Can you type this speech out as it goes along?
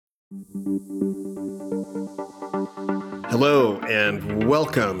Hello and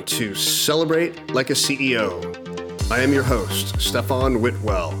welcome to Celebrate Like a CEO. I am your host, Stefan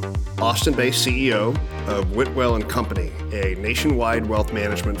Whitwell, Austin-based CEO of Whitwell & Company, a nationwide wealth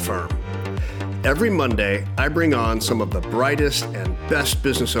management firm. Every Monday, I bring on some of the brightest and best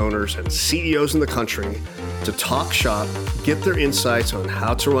business owners and CEOs in the country to talk shop, get their insights on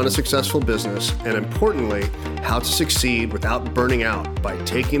how to run a successful business, and importantly, how to succeed without burning out by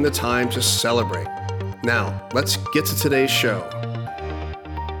taking the time to celebrate. Now, let's get to today's show.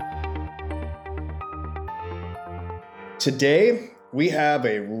 Today, we have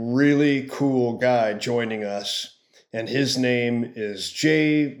a really cool guy joining us, and his name is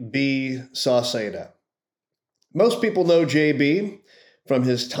Jay B Sauceda. Most people know JB from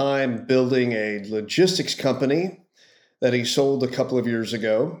his time building a logistics company that he sold a couple of years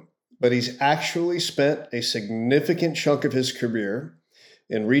ago, but he's actually spent a significant chunk of his career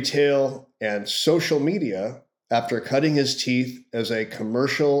in retail and social media after cutting his teeth as a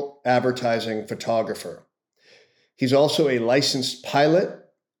commercial advertising photographer. He's also a licensed pilot,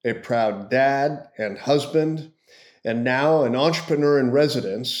 a proud dad and husband, and now an entrepreneur in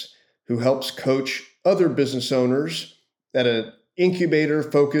residence who helps coach other business owners at an incubator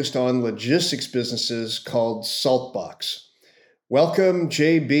focused on logistics businesses called Saltbox. Welcome,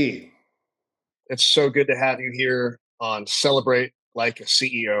 JB. It's so good to have you here on Celebrate Like a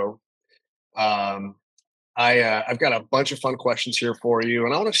CEO. I've got a bunch of fun questions here for you,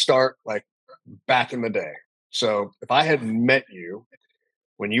 and I want to start like back in the day. So if I had met you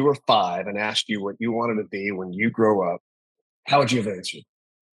when you were 5 and asked you what you wanted to be when you grow up, how would you have answered?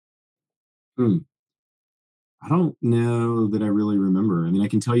 Hmm. I don't know that I really remember. I mean, I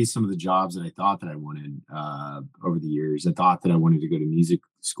can tell you some of the jobs that I thought that I wanted over the years. I thought that I wanted to go to music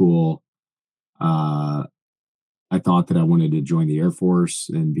school. Uh, I thought that I wanted to join the Air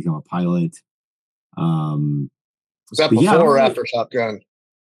Force and become a pilot. Um, Was that but yeah, I before don't or really, after Top Gun?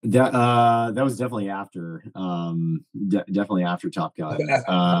 that was definitely after. Definitely after Top Gun.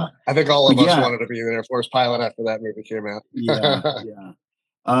 I think all But of us yeah, wanted to be an Air Force pilot after that movie came yeah, out. yeah.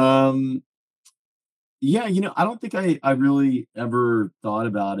 Um, Yeah, I don't think I really ever thought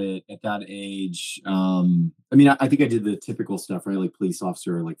about it at that age. I mean, I think I did the typical stuff, right? Like police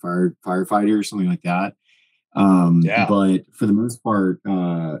officer, like firefighter, or something like that. Yeah. But for the most part,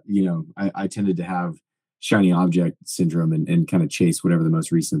 I tended to have shiny object syndrome and kind of chase whatever the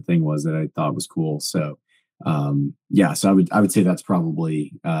most recent thing was that I thought was cool. So, yeah, so I would say that's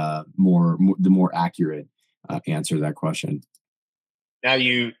probably more the more accurate answer to that question. Now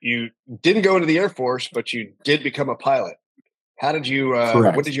you didn't go into the Air Force, but you did become a pilot. How did you? When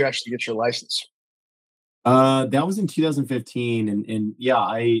Correct. did you actually get your license? That was in 2015, and yeah,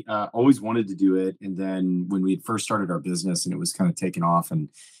 I always wanted to do it. And then when we first started our business and it was kind of taking off and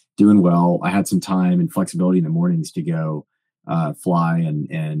doing well, I had some time and flexibility in the mornings to go fly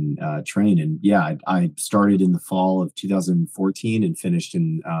and train. And yeah, I started in the fall of 2014 and finished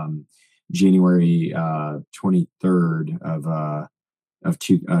in January 23rd of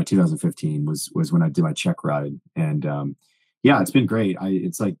 2015 was when I did my check ride. And yeah, it's been great.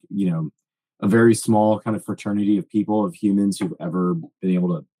 It's like, a very small kind of fraternity of people, of humans who've ever been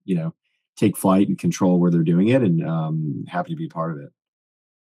able to, take flight and control where they're doing it. And happy to be part of it.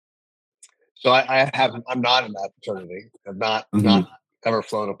 So I haven't. I'm not in that fraternity. I've not Mhm. ever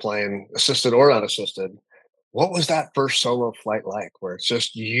flown a plane, assisted or unassisted. What was that first solo flight like, where it's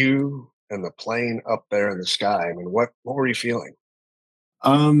just you and the plane up there in the sky? I mean, what were you feeling?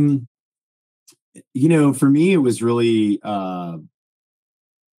 Um, for me, it was really, I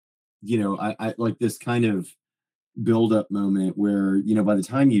like this kind of build up moment where, by the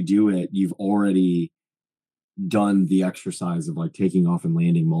time you do it, you've already done the exercise of like taking off and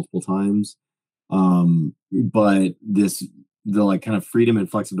landing multiple times. But the like kind of freedom and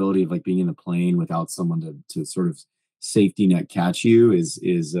flexibility of like being in the plane without someone to sort of safety net catch you is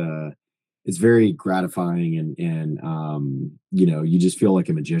it's very gratifying and you just feel like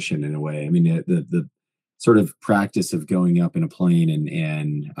a magician in a way. I mean, the sort of practice of going up in a plane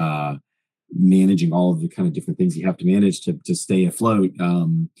and managing all of the kind of different things you have to manage to stay afloat,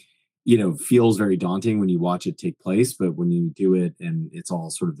 feels very daunting when you watch it take place. But when you do it and it's all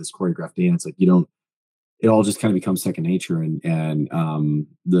sort of this choreographed dance, like you don't, it all just kind of becomes second nature. And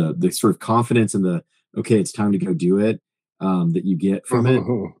the sort of confidence and the, okay, it's time to go do it, that you get from it,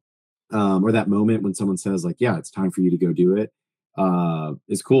 or that moment when someone says like, yeah, it's time for you to go do it,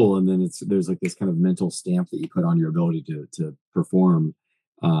 is cool. And then there's like this kind of mental stamp that you put on your ability to perform.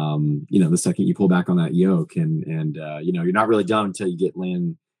 The second you pull back on that yoke and you're not really done until you get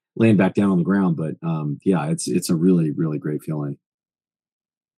land back down on the ground. But yeah, it's a really, really great feeling.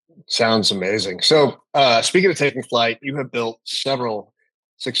 Sounds amazing. So, speaking of taking flight, you have built several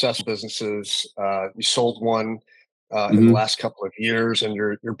success businesses. You sold one in the Hmm. last couple of years, and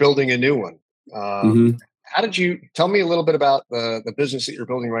you're building a new one. Hmm. How did you tell me a little bit about the business that you're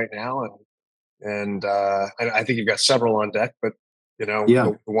building right now? And I think you've got several on deck, but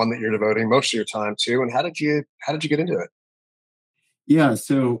Yeah. the one that you're devoting most of your time to. And how did you get into it? Yeah.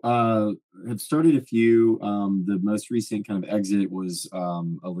 So have started a few. The most recent kind of exit was a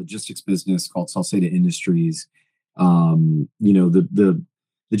logistics business called Sauceda Industries. The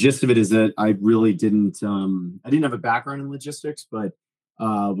gist of it is that I really didn't have a background in logistics, but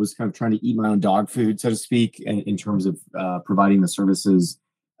was kind of trying to eat my own dog food, so to speak, in terms of providing the services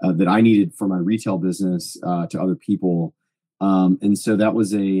that I needed for my retail business to other people. And so that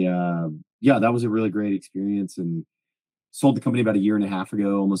was a really great experience, and sold the company about a year and a half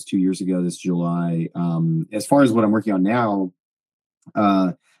ago, almost 2 years ago this July. As far as what I'm working on now,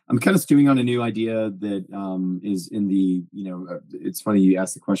 uh, I'm kind of stewing on a new idea that is in the, it's funny you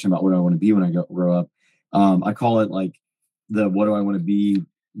asked the question about what do I want to be when I grow up. I call it like the what do I want to be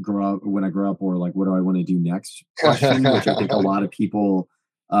grow up when I grow up, or like what do I want to do next question, which I think a lot of people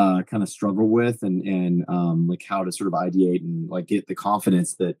kind of struggle with, and like how to sort of ideate and like get the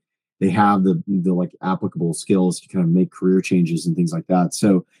confidence that they have the like applicable skills to kind of make career changes and things like that.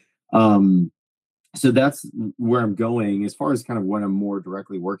 Um, so that's where I'm going. As far as kind of what I'm more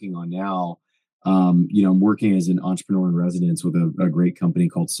directly working on now, I'm working as an entrepreneur in residence with a great company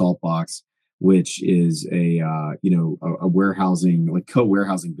called Saltbox, which is a warehousing, like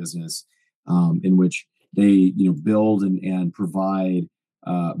co-warehousing business, in which they build and provide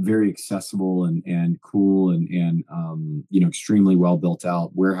very accessible and cool and extremely well built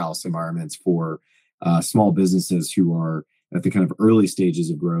out warehouse environments for small businesses who are at the kind of early stages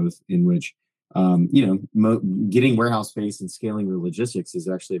of growth, in which getting warehouse space and scaling your logistics is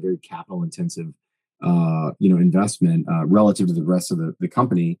actually a very capital intensive, investment relative to the rest of the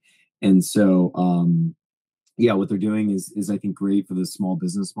company. And so, yeah, what they're doing is I think great for the small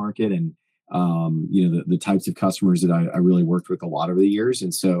business market, and the types of customers that I really worked with a lot over the years.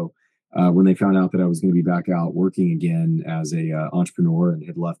 And so when they found out that I was going to be back out working again as a entrepreneur and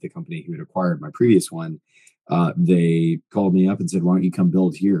had left the company who had acquired my previous one, they called me up and said, "Why don't you come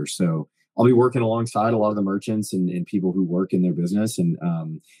build here?" So I'll be working alongside a lot of the merchants and people who work in their business, and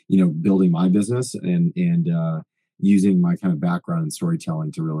building my business, and using my kind of background in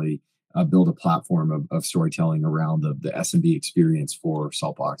storytelling to really build a platform of storytelling around the S&B experience for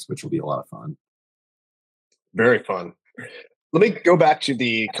Saltbox, which will be a lot of fun. Very fun. Let me go back to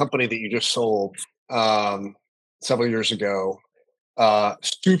the company that you just sold several years ago.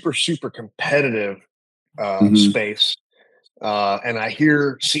 Super, super competitive Hmm. space. And I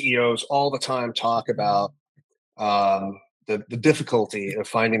hear CEOs all the time talk about the difficulty of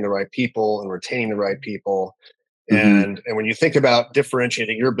finding the right people and retaining the right people. Hmm. And when you think about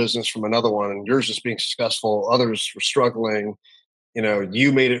differentiating your business from another one, and yours is being successful, others were struggling,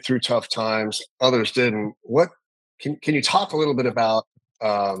 you made it through tough times, others didn't. What can you talk a little bit about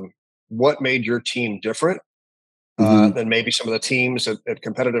um, what made your team different Hmm. than maybe some of the teams at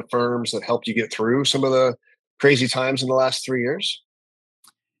competitive firms that helped you get through some of the crazy times in the last 3 years?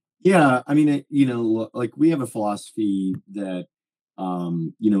 Yeah, I mean, like we have a philosophy that,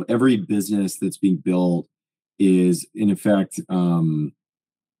 every business that's being built is in effect,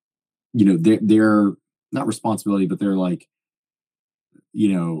 they're not responsibility, but they're like,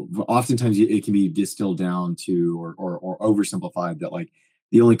 oftentimes it can be distilled down to, or oversimplified, that like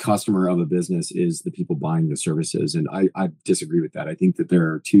the only customer of a business is the people buying the services. And I disagree with that. I think that there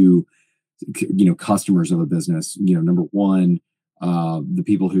are two, customers of a business. Number one, the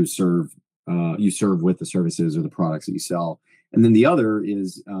people who you serve with the services or the products that you sell. And then the other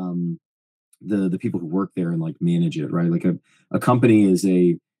is the people who work there and like manage it, right? Like a company is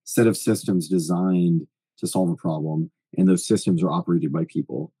a set of systems designed to solve a problem, and those systems are operated by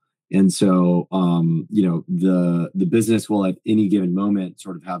people. And so the business will at any given moment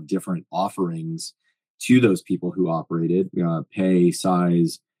sort of have different offerings to those people who operate it, pay,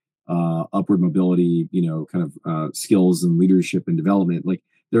 size, upward mobility, kind of skills and leadership and development. Like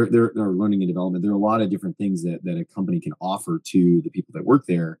they're learning and development. There are a lot of different things that a company can offer to the people that work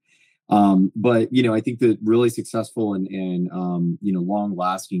there. But I think that really successful and long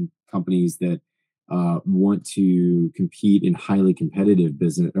lasting companies that want to compete in highly competitive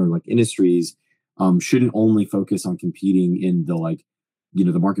business or like industries shouldn't only focus on competing in the like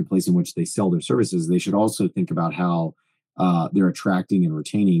the marketplace in which they sell their services. They should also think about how they're attracting and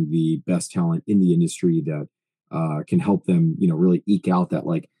retaining the best talent in the industry that can help them really eke out that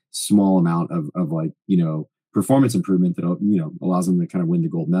like small amount of like performance improvement that, allows them to kind of win the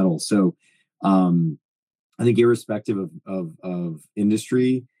gold medal. So I think irrespective of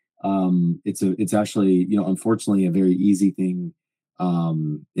industry, it's actually, unfortunately a very easy thing,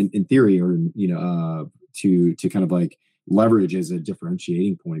 in theory, or, to kind of like leverage as a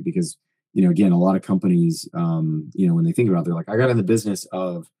differentiating point, because, again, a lot of companies, when they think about it, they're like, I got in the business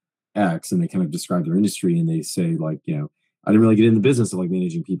of X, and they kind of describe their industry, and they say like, I didn't really get in the business of like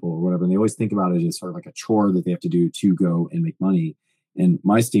managing people or whatever. And they always think about it as sort of like a chore that they have to do to go and make money. And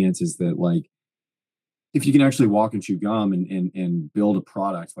my stance is that, like, if you can actually walk and chew gum and build a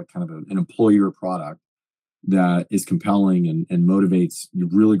product, like kind of an employer product that is compelling and motivates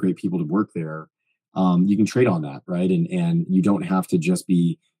really great people to work there, you can trade on that, right? And you don't have to just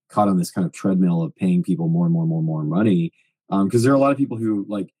be caught on this kind of treadmill of paying people more and more and more and more money, because there are a lot of people who,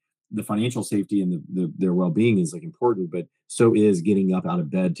 like, the financial safety and their well-being is like important, but so is getting up out of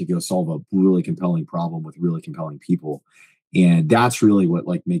bed to go solve a really compelling problem with really compelling people. And that's really what,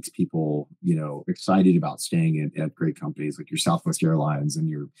 like, makes people, excited about staying at great companies like your Southwest Airlines and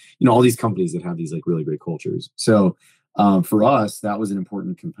your, all these companies that have these like really great cultures. So for us, that was an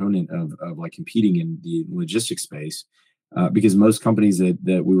important component of like competing in the logistics space, because most companies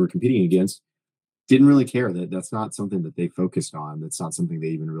that we were competing against didn't really care. That's not something that they focused on. That's not something they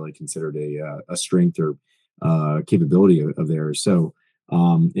even really considered a strength or capability of theirs. So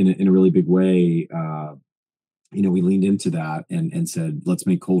in a really big way, we leaned into that and said, let's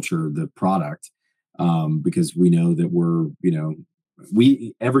make culture the product, because we know that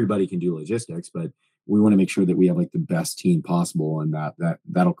everybody can do logistics, but we want to make sure that we have like the best team possible, and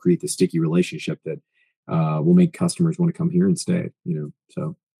that'll create the sticky relationship that will make customers want to come here and stay.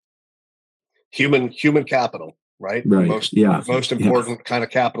 So human capital, right? Right. Most important kind of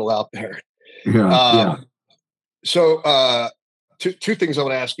capital out there. Yeah. So two things I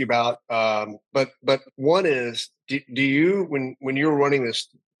want to ask you about. But one is, do you, when you were running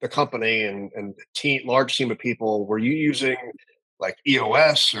the company and large team of people, were you using like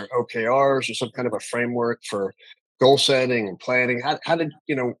EOS or OKRs or some kind of a framework for goal setting and planning? How did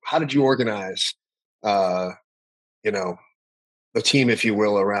you organize, the team, if you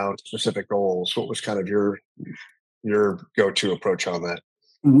will, around specific goals? What was kind of your go-to approach on that?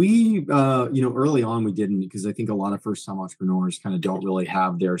 We, early on we didn't, because I think a lot of first-time entrepreneurs kind of don't really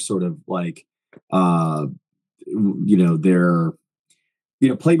have their sort of like, their,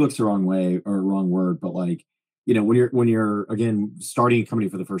 playbook's the wrong way or wrong word, but like, when you're again starting a company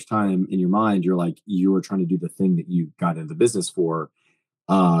for the first time, in your mind, you're trying to do the thing that you got into the business for.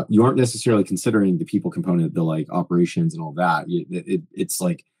 You aren't necessarily considering the people component, the like operations and all that. It's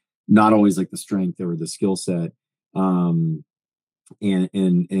like not always like the strength or the skill set. It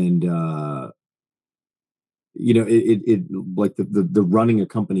like the running a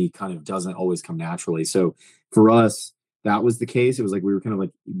company kind of doesn't always come naturally. So for us, that was the case. It was like we were kind of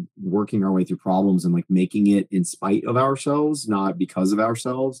like working our way through problems and like making it in spite of ourselves, not because of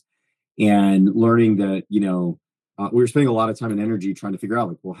ourselves, and learning that, we were spending a lot of time and energy trying to figure out,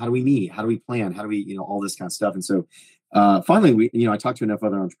 like, well, how do we meet? How do we plan? How do we, all this kind of stuff. And so finally, I talked to enough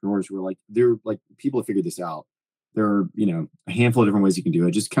other entrepreneurs who were like, they're like, people have figured this out. There are, a handful of different ways you can do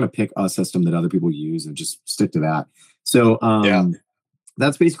it. Just kind of pick a system that other people use and just stick to that. So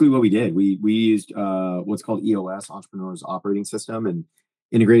that's basically what we did. We used what's called EOS, Entrepreneurs Operating System, and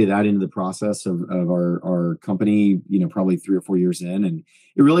integrated that into the process of our company, probably 3 or 4 years in. And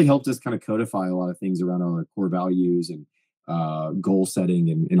it really helped us kind of codify a lot of things around our core values and goal setting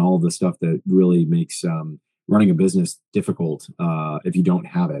and all of the stuff that really makes running a business difficult if you don't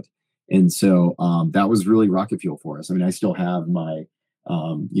have it. And so that was really rocket fuel for us. I mean, I still have my,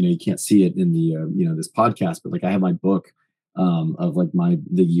 you can't see it in the, this podcast, but like I have my book of like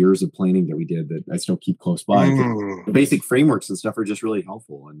the years of planning that we did that I still keep close by. The basic frameworks and stuff are just really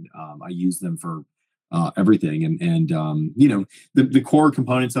helpful. And I use them for everything. And the core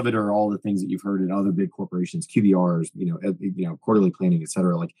components of it are all the things that you've heard in other big corporations, QBRs, quarterly planning, et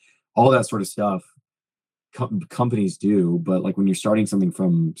cetera, like all that sort of stuff. Companies do, but like when you're starting something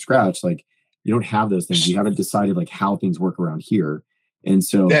from scratch, like you don't have those things. You haven't decided like how things work around here. And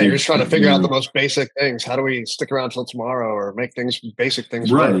so you're just trying to figure out the most basic things. How do we stick around till tomorrow or make basic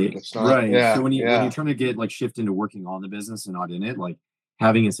things right work? It's not, right. Yeah, so when you're trying to get like shift into working on the business and not in it, like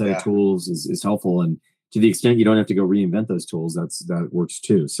having a set of tools is helpful. And to the extent you don't have to go reinvent those tools, that works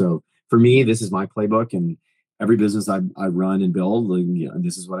too. So for me, this is my playbook, and every business I run and build, like,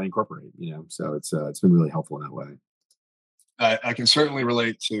 this is what I incorporate, so it's been really helpful in that way. I can certainly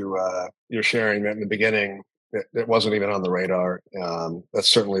relate to your sharing that in the beginning. It wasn't even on the radar.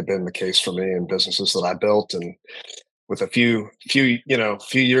 That's certainly been the case for me in businesses that I built, and with a few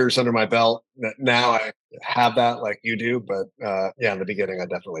years under my belt, now have that like you do, but yeah, in the beginning, I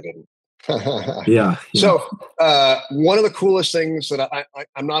definitely didn't. Yeah. So one of the coolest things that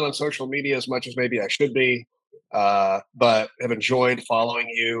I'm not on social media as much as maybe I should be, but have enjoyed following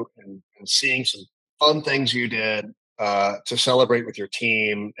you and seeing some fun things you did to celebrate with your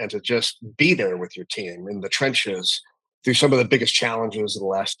team and to just be there with your team in the trenches through some of the biggest challenges of the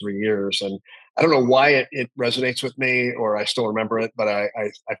last 3 years. And I don't know why it resonates with me or I still remember it, but I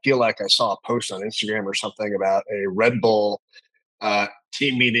feel like I saw a post on Instagram or something about a Red Bull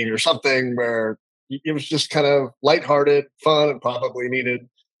team meeting or something where it was just kind of lighthearted, fun, and probably needed.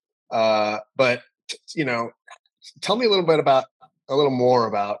 But you know, tell me a little more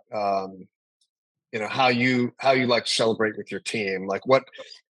about how you like to celebrate with your team. Like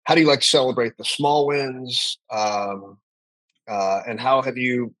how do you like to celebrate the small wins? And how have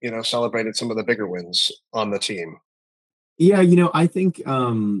you celebrated some of the bigger wins on the team? Yeah, I think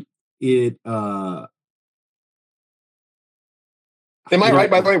it Am I right,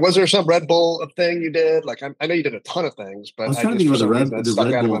 by the way? Was there some Red Bull thing you did? Like, I know you did a ton of things, I but was I trying to just, think for about some reason, that the stuck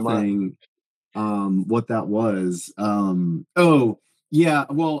Red out in my Bull mind. thing, what that was. Oh yeah,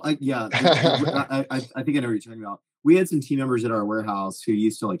 well, I think I know what you're talking about. We had some team members at our warehouse who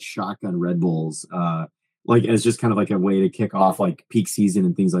used to like shotgun Red Bulls, like as just kind of like a way to kick off like peak season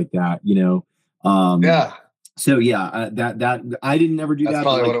and things like that, Yeah, So yeah, that I didn't ever do that's that, but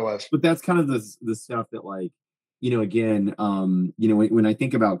probably what like, it was. but that's kind of the stuff that like, again, when I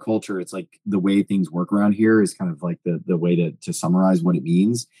think about culture, it's like the way things work around here is kind of like the way to summarize what it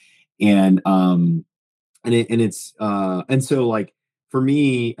means, and and so like for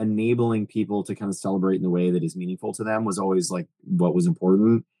me, enabling people to kind of celebrate in the way that is meaningful to them was always like what was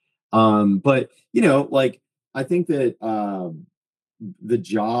important. But like I think that the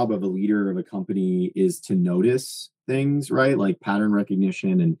job of a leader of a company is to notice things, right? Like pattern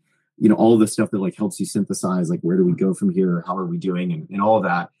recognition and all of the stuff that like helps you synthesize like where do we go from here, how are we doing, and all of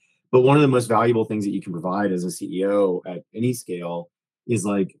that. But one of the most valuable things that you can provide as a CEO at any scale is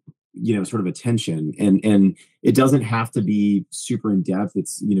like sort of attention, and it doesn't have to be super in depth.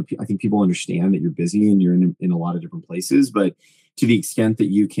 It's I think people understand that you're busy and you're in a lot of different places, but to the extent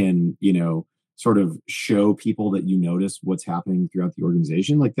that you can sort of show people that you notice what's happening throughout the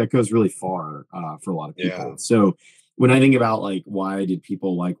organization, like that goes really far for a lot of people. Yeah. So when I think about like why did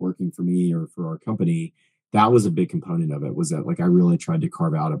people like working for me or for our company, that was a big component of it, was that like I really tried to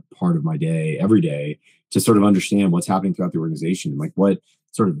carve out a part of my day every day to sort of understand what's happening throughout the organization and like what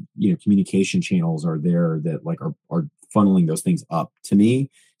sort of communication channels are there that like are funneling those things up to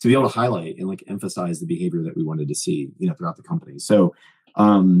me to be able to highlight and like emphasize the behavior that we wanted to see throughout the company. So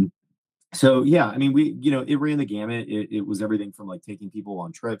yeah, I mean, we, it ran the gamut. It was everything from like taking people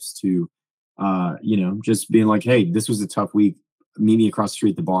on trips to, just being like, hey, this was a tough week. Meet me across the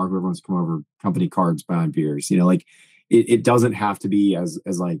street at the bar. Whoever wants to come over, company cards, buying beers. Like it doesn't have to be as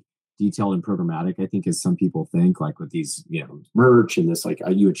like detailed and programmatic, I think, as some people think. Like with these, merch and this, like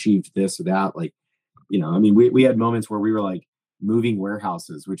you achieved this or that. Like, I mean, we had moments where we were like moving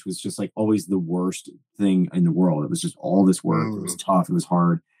warehouses, which was just like always the worst thing in the world. It was just all this work. It was tough. It was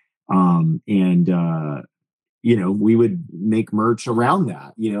hard. And we would make merch around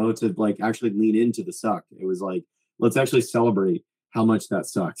that, to like actually lean into the suck. It was like, let's actually celebrate how much that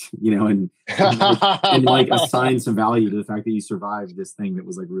sucked, and like assign some value to the fact that you survived this thing that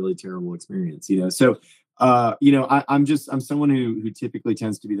was like really terrible experience, So, I'm someone who typically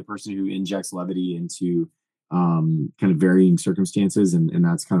tends to be the person who injects levity into kind of varying circumstances. And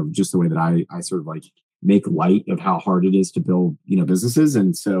that's kind of just the way that I sort of like make light of how hard it is to build, businesses.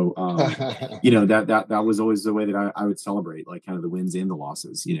 And so, that was always the way that I would celebrate like kind of the wins and the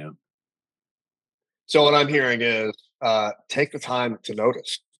losses. So what I'm hearing is take the time to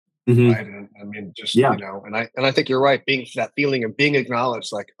notice, Mm-hmm. right? And I mean, just Yeah. and I think you're right. Being that feeling of being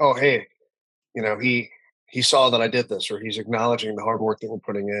acknowledged, like, oh, hey, he saw that I did this, or he's acknowledging the hard work that we're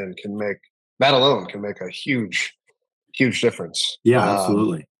putting in. That alone can make a huge difference. Yeah,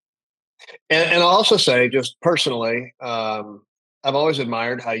 absolutely. And I'll also say, just personally, I've always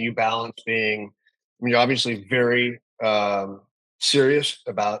admired how you balance being. I mean, you're obviously very serious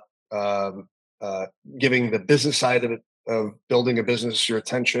about um, uh, giving the business side of it, of building a business, your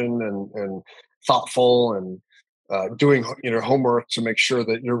attention and thoughtful and doing homework to make sure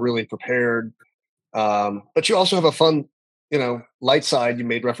that you're really prepared. But you also have a fun, light side. You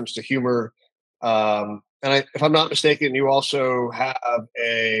made reference to humor. And if I'm not mistaken, you also have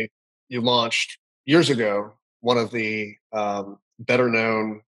you launched years ago one of the better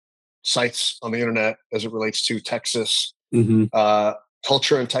known sites on the internet as it relates to Texas Mm-hmm.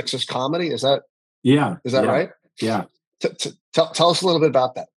 culture and Texas comedy. Is that Yeah. right? Yeah. Tell us a little bit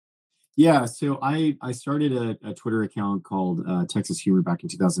about that. Yeah, so I started a Twitter account called Texas Humor back in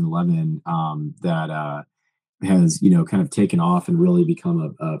 2011, that has kind of taken off and really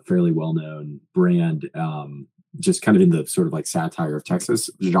become a fairly well known brand, just kind of in the sort of like satire of Texas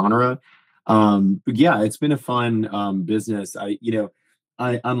genre. But yeah, it's been a fun business.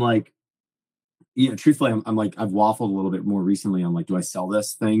 I'm like, truthfully, I'm like, I've waffled a little bit more recently. I'm like, do I sell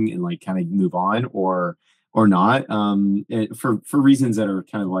this thing and like kind of move on, or not? For reasons that are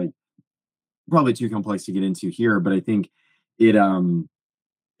kind of like probably too complex to get into here. But I think it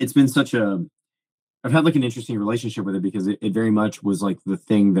it's been such a I've had like an interesting relationship with it because it very much was like the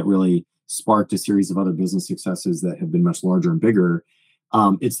thing that really sparked a series of other business successes that have been much larger and bigger.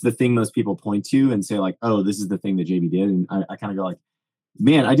 It's the thing most people point to and say like, "Oh, this is the thing that JB did," and I kind of go like,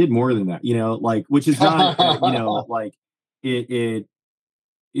 "Man, I did more than that," like, which is not, like it,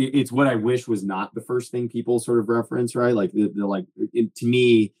 it's what I wish was not the first thing people sort of reference, right? Like to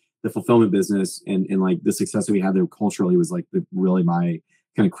me, the fulfillment business and like the success that we had there culturally was like really my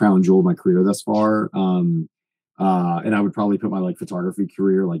kind of crown jewel of my career thus far. And I would probably put my like photography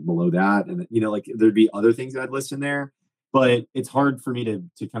career like below that, and like there'd be other things that I'd list in there, but it's hard for me to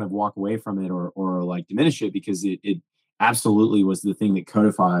kind of walk away from it or like diminish it because it absolutely was the thing that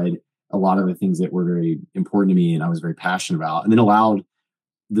codified a lot of the things that were very important to me and I was very passionate about, and then allowed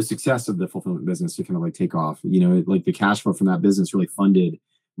the success of the fulfillment business to kind of like take off. Like the cash flow from that business really funded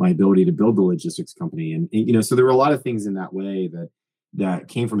my ability to build the logistics company, and so there were a lot of things in that way that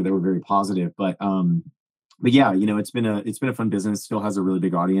came from it that were very positive. But yeah, it's been a fun business. Still has a really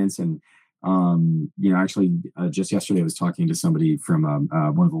big audience, and actually, just yesterday I was talking to somebody from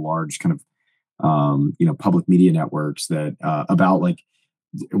one of the large kind of public media networks that about like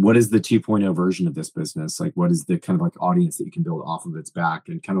what is the 2.0 version of this business, like what is the kind of like audience that you can build off of its back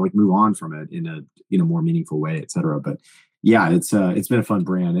and kind of like move on from it in a more meaningful way, etc. But yeah, it's been a fun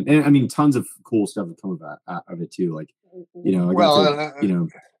brand, and I mean tons of cool stuff have come of it too, like I got Well, to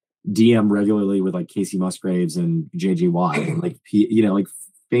DM regularly with like Casey Musgraves and JJ Watt and like like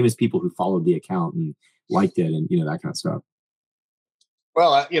famous people who followed the account and liked it, and that kind of stuff.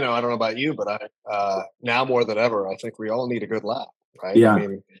 well, I don't know about you, but now more than ever, I think we all need a good laugh, right? I Yeah,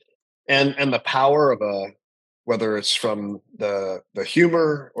 mean, and the power of whether it's from the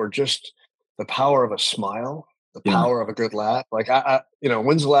humor or just the power of a smile, the yeah, power of a good laugh. Like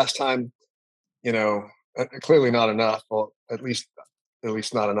when's the last time, clearly not enough. Well, at least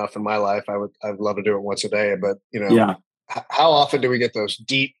not enough in my life. I'd love to do it once a day, but yeah, how often do we get those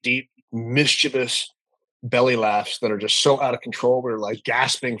deep, deep, mischievous belly laughs that are just so out of control? We're like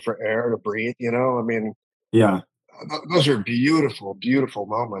gasping for air to breathe. I mean, yeah, those are beautiful, beautiful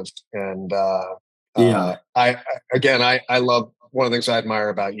moments. And yeah. I love one of the things I admire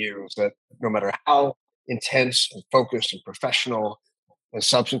about you is that no matter how intense and focused and professional and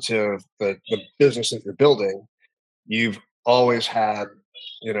substantive the business that you're building, you've always had,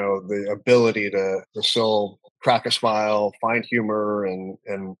 the ability to still crack a smile, find humor, and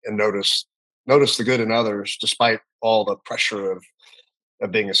notice the good in others, despite all the pressure of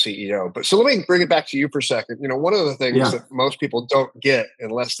being a CEO. But so let me bring it back to you for a second. One of the things Yeah, that most people don't get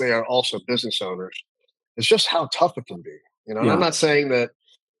unless they are also business owners is just how tough it can be. And I'm yeah, not saying that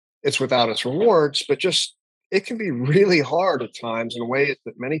it's without its rewards, but just it can be really hard at times in ways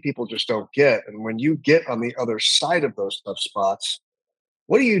that many people just don't get. And when you get on the other side of those tough spots,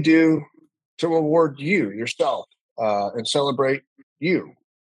 what do you do to reward yourself, and celebrate you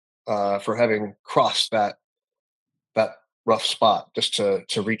for having crossed that rough spot, just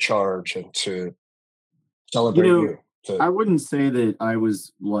to recharge and to you celebrate know, you? To I wouldn't say that I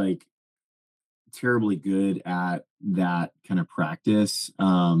was like terribly good at that kind of practice.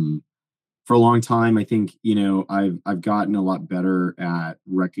 For a long time, I think, I've gotten a lot better at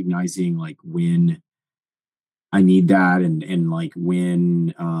recognizing like when I need that and like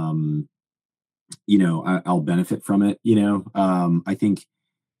when I'll benefit from it. I think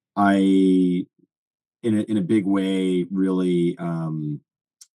I in a big way really I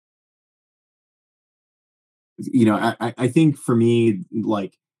think for me,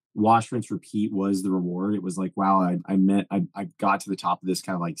 like wash, rinse, repeat was the reward. It was like, wow, I got to the top of this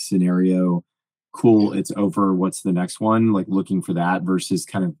kind of like scenario. Cool, it's over. What's the next one? Like looking for that versus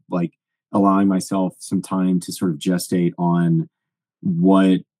kind of like allowing myself some time to sort of gestate on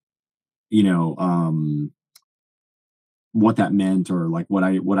what, you know, what that meant or like what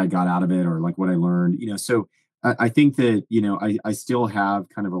I got out of it or like what I learned, So I think that, I still have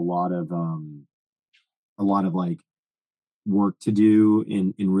kind of a lot of like work to do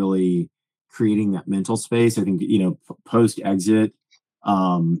in really creating that mental space. I think post exit,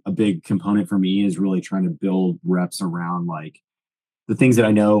 a big component for me is really trying to build reps around like the things that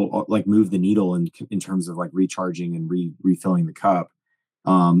I know like move the needle in terms of like recharging and refilling the cup.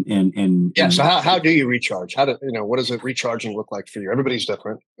 Yeah. So how do you recharge? What does it recharging look like for you? Everybody's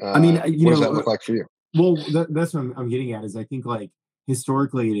different. I mean, what does that look like for you? Well, that's what I'm getting at is I think like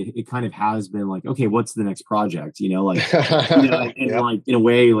historically it kind of has been like, okay, what's the next project? And Yep. like in a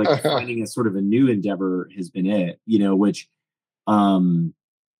way, like finding a sort of a new endeavor has been it, which um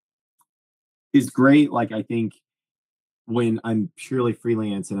is great. Like I think when I'm purely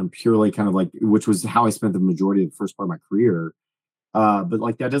freelance and I'm purely kind of like, which was how I spent the majority of the first part of my career. But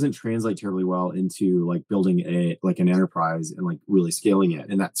like that doesn't translate terribly well into like building an enterprise and like really scaling it.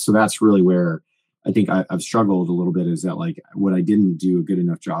 And that's really where I think I've struggled a little bit, is that like what I didn't do a good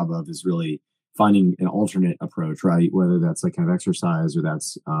enough job of is really finding an alternate approach, right? Whether that's like kind of exercise or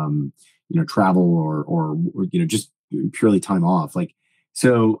that's travel or just purely time off. Like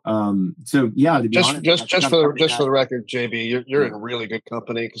so yeah, to be honest, just for the record, JB, you're in really good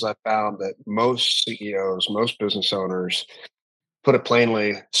company, because I found that most CEOs, most business owners, put it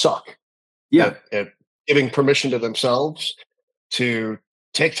plainly, suck at giving permission to themselves to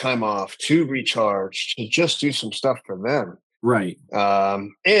take time off, to recharge, to just do some stuff for them. Right.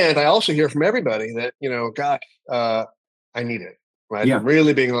 And I also hear from everybody that, gosh, I need it. Right. Yeah.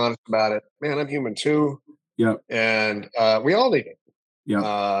 Really being honest about it. Man, I'm human too. Yeah. And we all need it.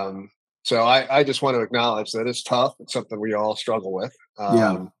 Yeah. So I just want to acknowledge that it's tough. It's something we all struggle with.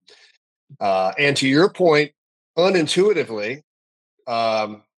 And to your point, unintuitively,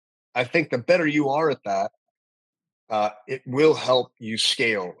 I think the better you are at that, it will help you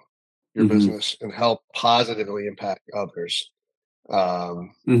scale your business and help positively impact others.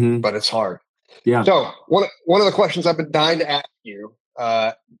 But it's hard. Yeah. So one of the questions I've been dying to ask you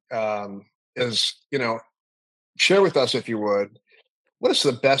is, share with us, if you would, what is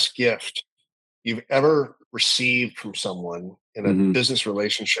the best gift you've ever received from someone in a business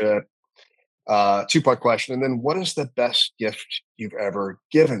relationship? Two-part question. And then what is the best gift you've ever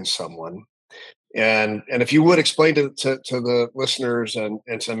given someone? And if you would explain to the listeners and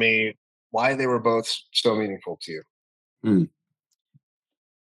to me why they were both so meaningful to you.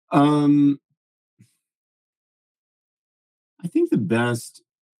 I think the best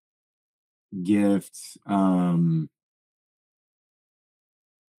gift, I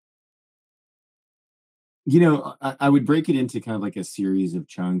would break it into kind of like a series of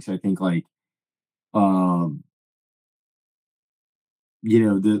chunks. I think like, the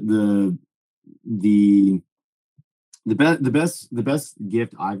best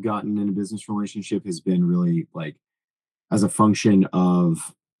gift I've gotten in a business relationship has been really like as a function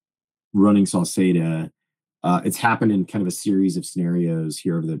of running Sauceda. It's happened in kind of a series of scenarios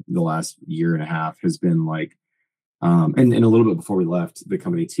here over the last year and a half. Has been like, and a little bit before we left the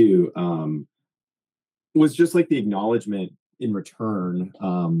company too, was just like the acknowledgement in return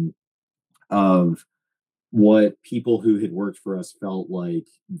of what people who had worked for us felt like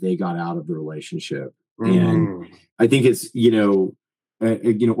they got out of the relationship. And I think it's,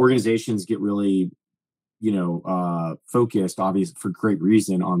 organizations get really, focused, obviously for great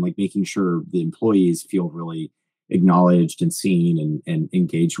reason, on like making sure the employees feel really acknowledged and seen and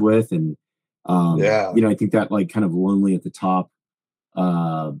engaged with. And, I think that like kind of lonely at the top,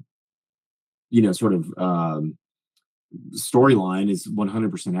 sort of storyline is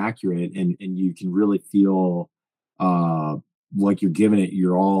 100% accurate. And you can really feel like you're giving it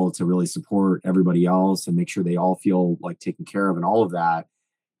your all to really support everybody else and make sure they all feel like taken care of and all of that.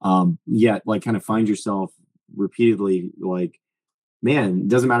 Yet like kind of find yourself repeatedly like, man, it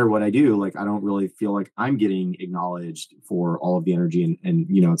doesn't matter what I do. Like, I don't really feel like I'm getting acknowledged for all of the energy. And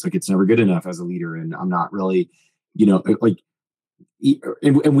it's like, it's never good enough as a leader. And I'm not really, like,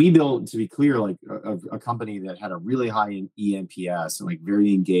 and we built, to be clear, like a company that had a really high ENPS and like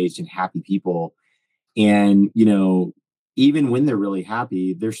very engaged and happy people. And, even when they're really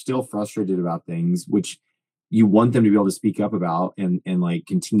happy, they're still frustrated about things, which you want them to be able to speak up about and like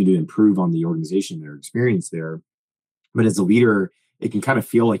continue to improve on the organization, their experience there. But as a leader, it can kind of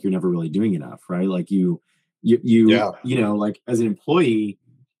feel like you're never really doing enough, right? Like like as an employee,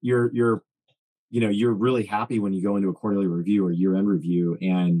 you're really happy when you go into a quarterly review or year-end review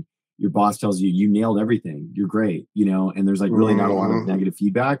and your boss tells you you nailed everything, you're great, and there's like really not a lot of negative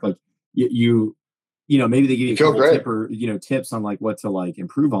feedback. Like maybe they give you a couple tips on like what to like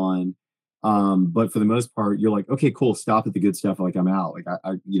improve on. But for the most part, you're like, okay, cool, stop at the good stuff. Like I'm out. Like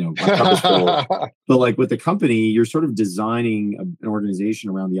my cup is full. But like with the company, you're sort of designing an organization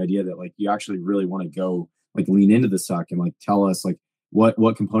around the idea that like you actually really want to go like lean into the suck and like tell us like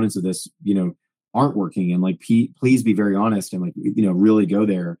what components of this aren't working, and like please be very honest and like really go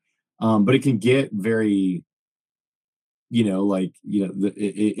there. But it can get very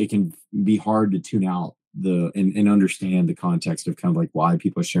it can be hard to tune out and understand the context of kind of like why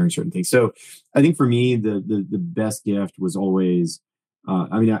people are sharing certain things. So I think for me, the best gift was always,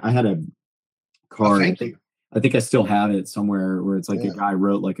 I had a Oh, card. thank you. I think I still have it somewhere where it's like a Yeah. guy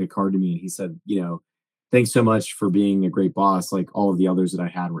wrote like a card to me and he said, thanks so much for being a great boss. Like all of the others that I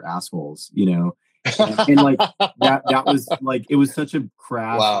had were assholes, and like that was like, it was such a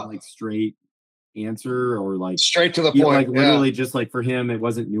crass and Wow. like straight answer, or like, Straight to the point. like Yeah. literally just like for him, it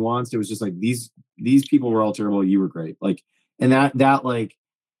wasn't nuanced. It was just like, these people were all terrible. You were great. Like, and that like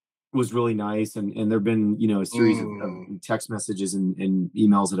was really nice. And there've been, a series of Mm. text messages and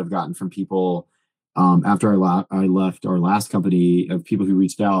emails that I've gotten from people after I left our last company, of people who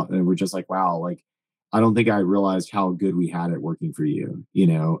reached out and were just like, wow, like, I don't think I realized how good we had it working for you,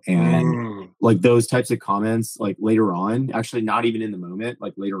 and Mm. like those types of comments, like later on, actually not even in the moment,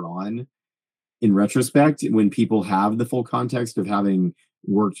 like later on, in retrospect, when people have the full context of having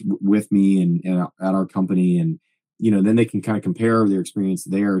worked with me and at our company, and then they can kind of compare their experience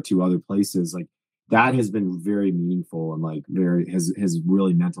there to other places, like that has been very meaningful, and like very has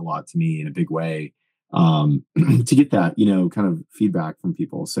really meant a lot to me in a big way, to get that kind of feedback from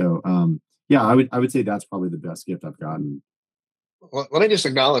people. So yeah, I would say that's probably the best gift I've gotten. Well, let me just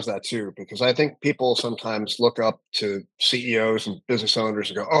acknowledge that too, because I think people sometimes look up to CEOs and business owners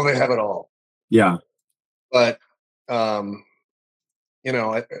and go, "Oh, they have it all." Yeah. But um, you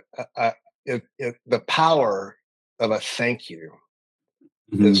know, the power of a thank you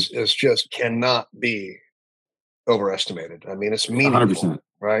Hmm. is just cannot be overestimated. I mean, it's 100%. meaningful,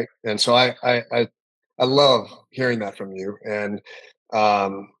 right? And so I love hearing that from you. And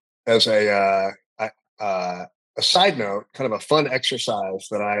as a side note, kind of a fun exercise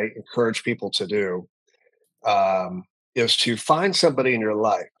that I encourage people to do is to find somebody in your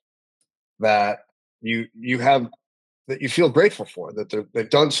life that you have that you feel grateful for, that they've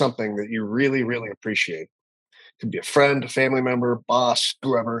done something that you really really appreciate. It could be a friend, a family member, boss,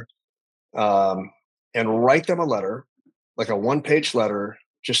 whoever, um, and write them a letter, like a one-page letter,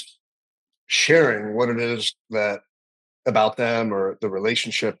 just sharing what it is that about them or the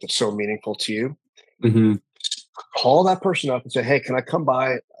relationship that's so meaningful to you. Hmm. Call that person up and say, "Hey, can I come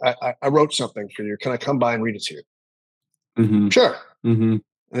by? I wrote something for you. Can I come by and read it to you?" Hmm. Sure. Hmm.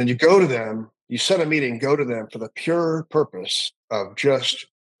 And then you go to them, you set a meeting, go to them for the pure purpose of just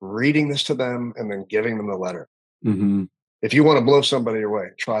reading this to them and then giving them the letter. Hmm. If you want to blow somebody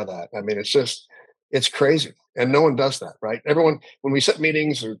away, try that. I mean, it's crazy. And no one does that, right? Everyone, when we set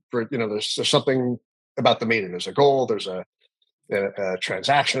meetings, or there's something about the meeting. There's a goal, there's a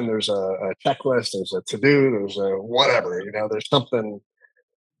transaction, there's a checklist, there's a to do, there's a whatever, there's something.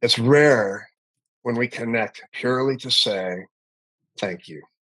 It's rare when we connect purely to say thank you.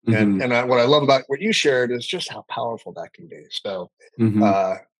 Hmm. What I love about what you shared is just how powerful that can be. So, Hmm.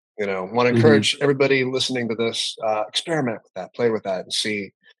 uh, want to Hmm. encourage everybody listening to this, experiment with that, play with that, and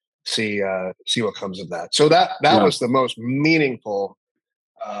see what comes of that. So that Yeah. was the most meaningful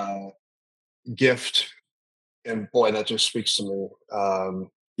uh, gift, and boy, that just speaks to me.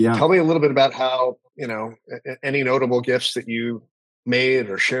 Yeah. Tell me a little bit about how any notable gifts that you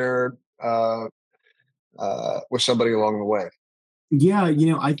made or shared with somebody along the way. Yeah,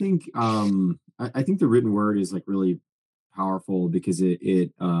 I think the written word is like really powerful because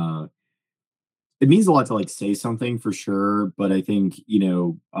it means a lot to like say something for sure. But I think,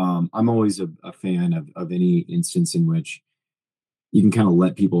 I'm always a fan of any instance in which you can kind of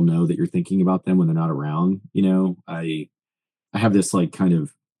let people know that you're thinking about them when they're not around. I have this like kind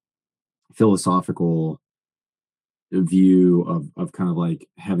of philosophical view of kind of like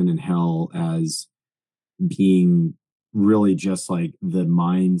heaven and hell as being really just like the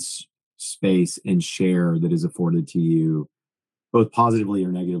mind's space and share that is afforded to you, both positively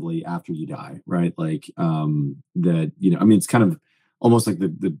or negatively, after you die, right? Like that, it's kind of almost like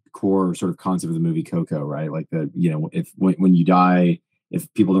the core sort of concept of the movie Coco, right? Like that, if when you die,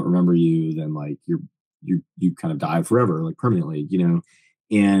 if people don't remember you, then like you kind of die forever, like permanently,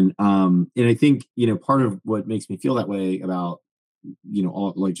 and I think, part of what makes me feel that way about,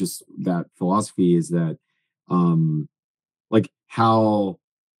 all like just that philosophy is that um like how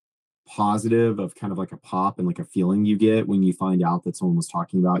positive of kind of like a pop and like a feeling you get when you find out that someone was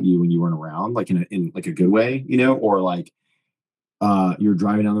talking about you when you weren't around, like in like a good way, or like you're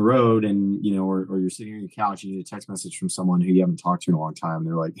driving down the road and or you're sitting on your couch and you get a text message from someone who you haven't talked to in a long time.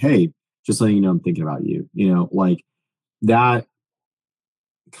 They're like, hey, just letting you know I'm thinking about you, like that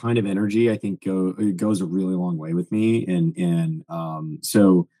kind of energy. I think it goes a really long way with me. And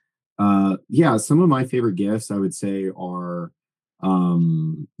so yeah, some of my favorite gifts I would say are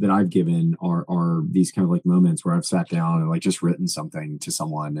that I've given are these kind of like moments where I've sat down and like just written something to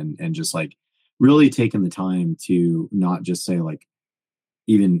someone and just like really taken the time to not just say like,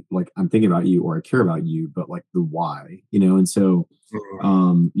 even like I'm thinking about you or I care about you, but like the why, and so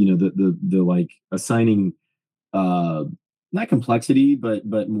the like assigning uh not complexity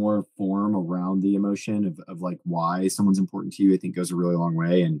but more form around the emotion of like why someone's important to you, I think goes a really long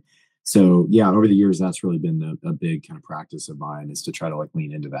way. And so yeah, over the years that's really been a big kind of practice of mine, is to try to like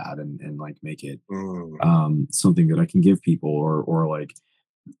lean into that and like make it Mm. something that I can give people, or like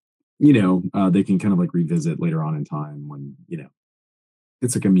they can kind of like revisit later on in time when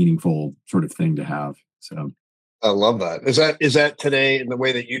it's like a meaningful sort of thing to have. So I love that. Is that today in the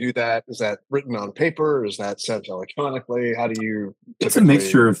way that you do that? Is that written on paper? Or is that sent electronically? How do you it's a typically?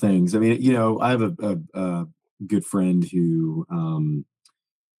 mixture of things. I mean, I have a good friend who,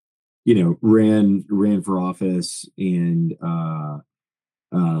 ran for office, and,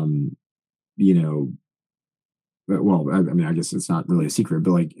 um, you know, well, I mean, I guess it's not really a secret,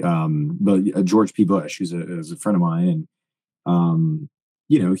 but like, George P. Bush, who's a friend of mine, and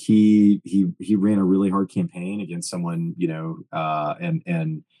he ran a really hard campaign against someone,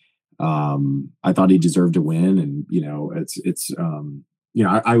 I thought he deserved to win, and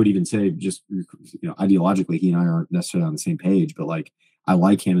I would even say just ideologically, he and I aren't necessarily on the same page, but like I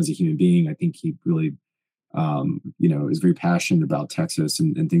like him as a human being. I think he really, is very passionate about Texas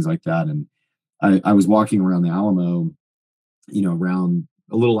and things like that. And I was walking around the Alamo, around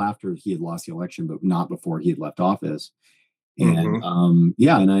a little after he had lost the election, but not before he had left office. And Mm-hmm.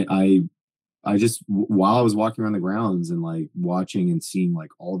 yeah, and I just while I was walking around the grounds and like watching and seeing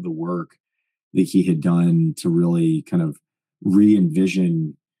like all of the work that he had done to really kind of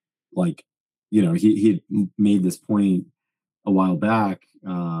re-envision, like he had made this point a while back,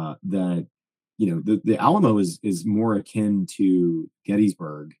 that the Alamo is more akin to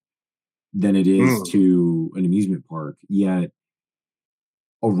Gettysburg than it is Mm. to an amusement park, yet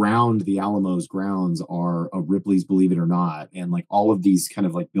around the Alamo's grounds are a Ripley's Believe It or Not, and like all of these kind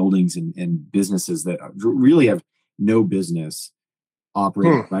of like buildings and businesses that really have no business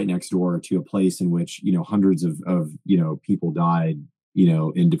operating Hmm. right next door to a place in which hundreds of people died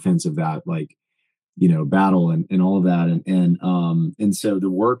in defense of that, like battle and all of that. And so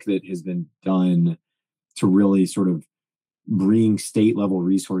the work that has been done to really sort of bring state level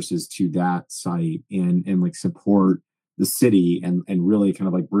resources to that site and like support the city and really kind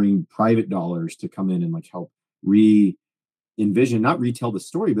of like bring private dollars to come in and like help re envision, not retell the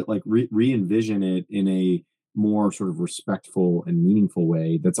story, but like re-envision it in a more sort of respectful and meaningful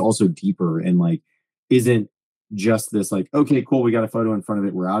way that's also deeper and like isn't just this like, okay, cool, we got a photo in front of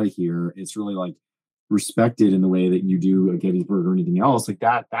it, we're out of here. It's really like respected in the way that you do a Gettysburg or anything else. Like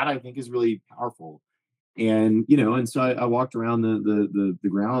that I think is really powerful. And and so I walked around the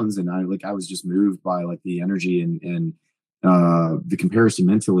grounds, and I was just moved by like the energy and the comparison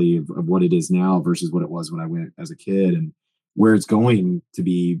mentally of what it is now versus what it was when I went as a kid, and where it's going to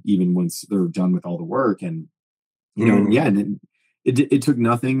be even once they're done with all the work. And and Mm. yeah, and it took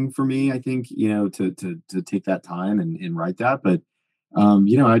nothing for me, I think, to take that time and write that. But I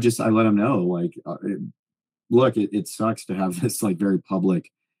let them know, like, look, it sucks to have this like very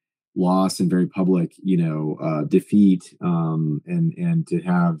public loss and very public, defeat, and to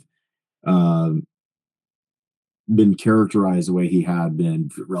have um, been characterized the way he had been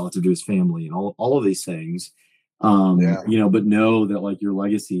relative to his family and all of these things. Yeah. But know that like your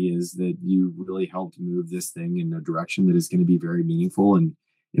legacy is that you really helped move this thing in a direction that is going to be very meaningful and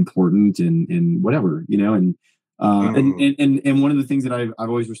important and whatever, and Mm. and one of the things that I've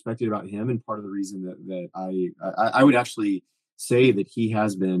always respected about him, and part of the reason that I would actually say that he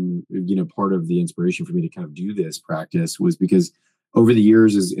has been, part of the inspiration for me to kind of do this practice, was because over the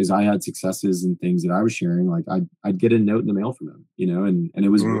years, as I had successes and things that I was sharing, like I'd get a note in the mail from him, and it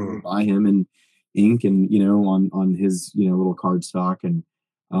was written Mm. by him in ink and on his little card stock, and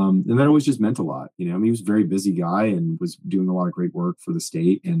that always just meant a lot. I mean, he was a very busy guy and was doing a lot of great work for the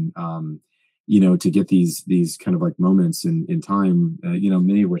state, and to get these kind of like moments in time,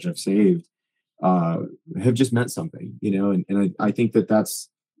 many of which I've saved, uh, have just meant something, and I think that's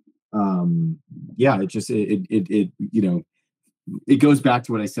yeah, it goes back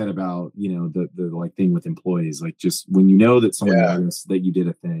to what I said about the like thing with employees. Like, just when that someone Yeah. noticed that you did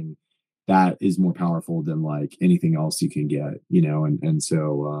a thing, that is more powerful than like anything else you can get.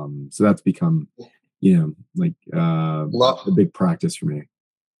 So that's become like a big practice for me.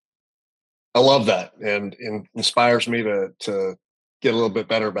 I love that, and inspires me to get a little bit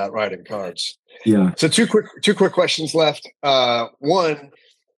better about writing cards. Yeah. So two quick questions left. One,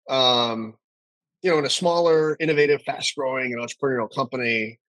 um, in a smaller, innovative, fast growing and entrepreneurial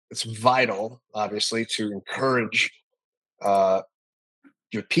company, it's vital, obviously, to encourage uh,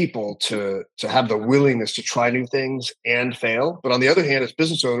 your people to have the willingness to try new things and fail. But on the other hand, as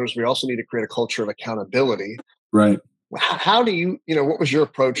business owners, we also need to create a culture of accountability. Right. How do you, what was your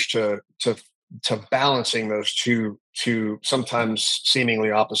approach to balancing those two sometimes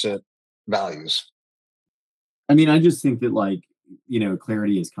seemingly opposite values? I mean, I just think that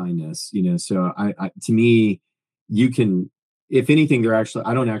clarity is kindness, so to me, you can, if anything,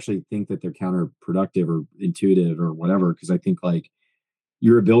 I don't actually think that they're counterproductive or intuitive or whatever, because I think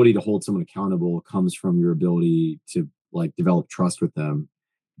your ability to hold someone accountable comes from your ability to develop trust with them.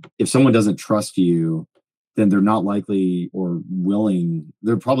 If someone doesn't trust you, then they're not likely or willing,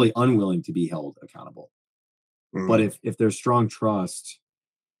 they're probably unwilling to be held accountable. But if there's strong trust,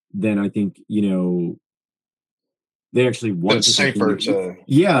 then I think, they actually want it's safer to.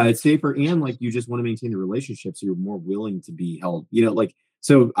 Yeah, it's safer, and you just want to maintain the relationship, so you're more willing to be held, I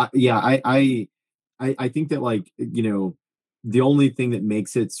think that the only thing that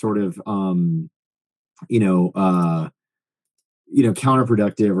makes it sort of you know uh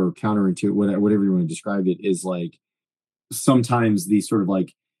counterproductive or counterintuitive, whatever you want to describe it, is sometimes the sort of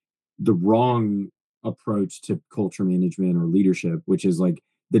the wrong approach to culture management or leadership, which is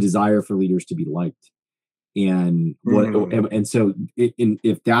the desire for leaders to be liked. And so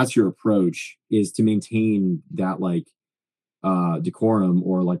if that's your approach, is to maintain that decorum,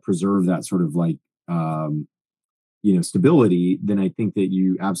 or preserve that sort of stability, then I think that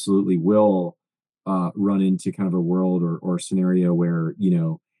you absolutely will run into kind of a world or scenario where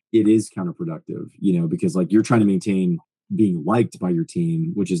it is counterproductive, because you're trying to maintain being liked by your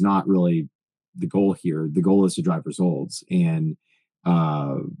team, which is not really the goal here. The goal is to drive results. And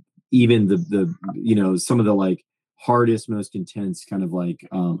even the some of the hardest, most intense kind of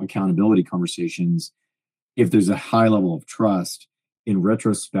accountability conversations, if there's a high level of trust, in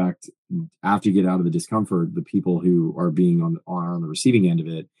retrospect, after you get out of the discomfort, the people who are on the receiving end of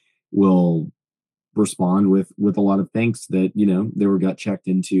it will respond with a lot of thanks that they were gut checked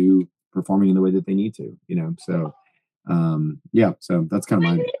into performing in the way that they need to. So so that's kind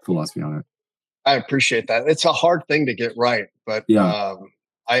of my philosophy on it. I appreciate that. It's a hard thing to get right, but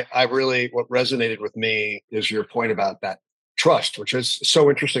I really, what resonated with me is your point about that trust, which is so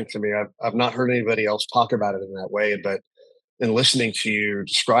interesting to me. I've not heard anybody else talk about it in that way, but in listening to you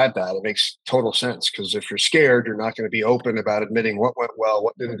describe that, it makes total sense. Because if you're scared, you're not going to be open about admitting what went well,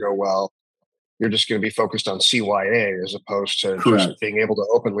 what didn't go well. You're just going to be focused on CYA as opposed to just being able to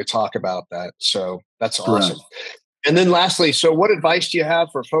openly talk about that. So that's awesome. And then lastly, so what advice do you have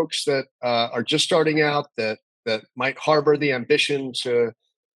for folks that are just starting out, that might harbor the ambition to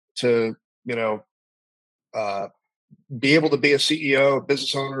be able to be a CEO, a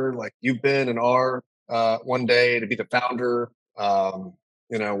business owner like you've been and are one day, to be the founder?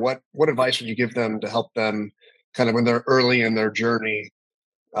 What advice would you give them to help them kind of when they're early in their journey?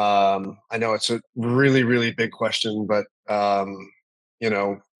 I know it's a really, really big question, but what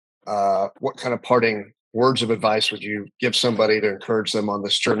kind of parting words of advice would you give somebody to encourage them on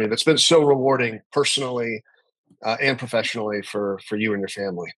this journey that's been so rewarding personally and professionally for you and your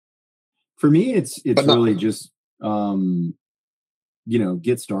family? For me, it's really just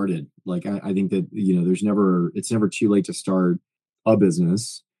get started. I think that it's never too late to start a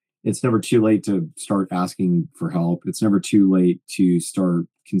business. It's never too late to start asking for help. It's never too late to start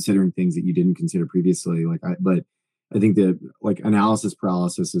considering things that you didn't consider previously. But I think that analysis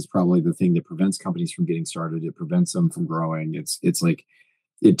paralysis is probably the thing that prevents companies from getting started. It prevents them from growing.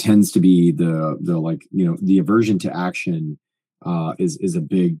 It tends to be the aversion to action is a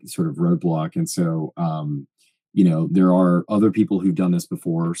big sort of roadblock. And so there are other people who've done this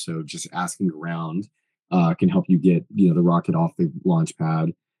before. So just asking around can help you get the rocket off the launch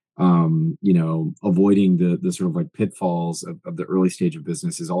pad. Avoiding the sort of pitfalls of the early stage of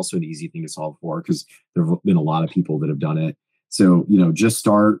business is also an easy thing to solve for, because there have been a lot of people that have done it. So just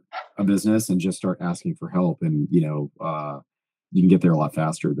start a business and just start asking for help, and you can get there a lot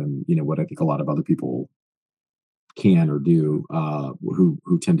faster than what I think a lot of other people can or do,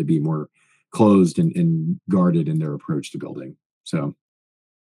 who tend to be more closed and guarded in their approach to building. So,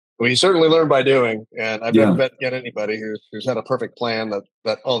 well, you certainly learn by doing, and I've never met yet anybody who's had a perfect plan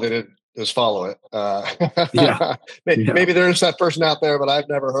that all they did is follow it. Maybe there's that person out there, but I've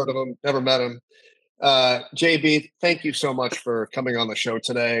never heard of him, never met him. JB, thank you so much for coming on the show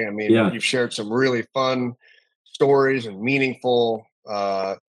today. I mean, you've shared some really fun stories and meaningful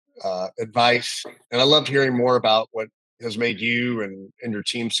advice, and I loved hearing more about what has made you and your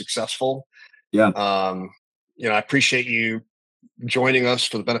team successful. I appreciate you joining us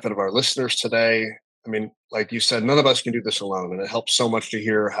for the benefit of our listeners today. I mean, like you said, none of us can do this alone, and it helps so much to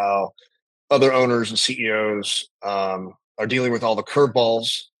hear how other owners and CEOs are dealing with all the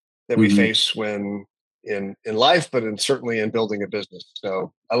curveballs that we face when in life, but certainly in building a business.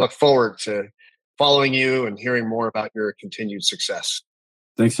 So I look forward to following you and hearing more about your continued success.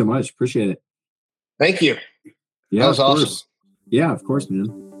 Thanks so much. Appreciate it. Thank you. Yeah, that was awesome. Course. Yeah, of course,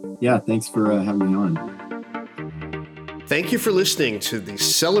 man. Yeah, thanks for having me on. Thank you for listening to the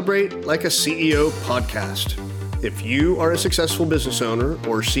Celebrate Like a CEO podcast. If you are a successful business owner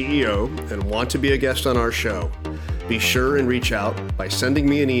or CEO and want to be a guest on our show, be sure and reach out by sending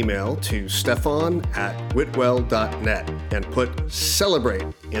me an email to stefan@whitwell.net and put celebrate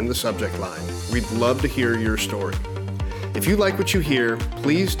in the subject line. We'd love to hear your story. If you like what you hear,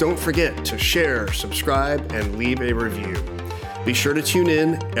 please don't forget to share, subscribe, and leave a review. Be sure to tune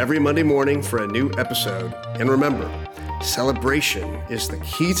in every Monday morning for a new episode. And remember, celebration is the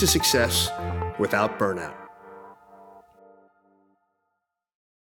key to success without burnout.